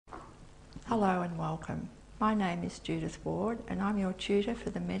Hello and welcome. My name is Judith Ward and I'm your tutor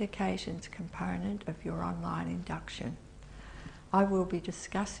for the medications component of your online induction. I will be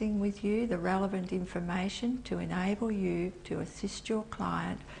discussing with you the relevant information to enable you to assist your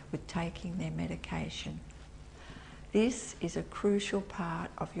client with taking their medication. This is a crucial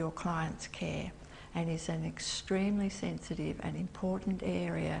part of your client's care and is an extremely sensitive and important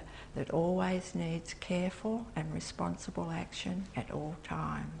area that always needs careful and responsible action at all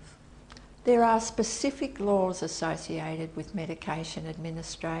times. There are specific laws associated with medication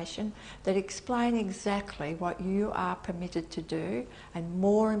administration that explain exactly what you are permitted to do and,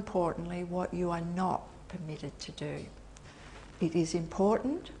 more importantly, what you are not permitted to do. It is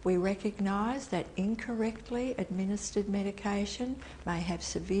important we recognise that incorrectly administered medication may have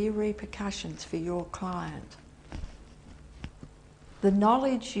severe repercussions for your client. The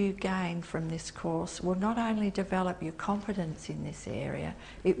knowledge you gain from this course will not only develop your competence in this area,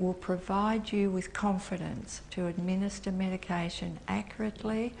 it will provide you with confidence to administer medication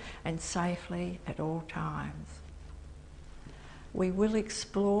accurately and safely at all times. We will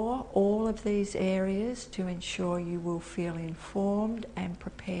explore all of these areas to ensure you will feel informed and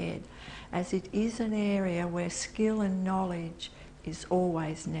prepared, as it is an area where skill and knowledge is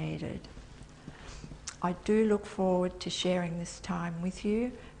always needed. I do look forward to sharing this time with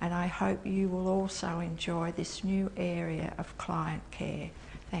you, and I hope you will also enjoy this new area of client care.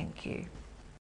 Thank you.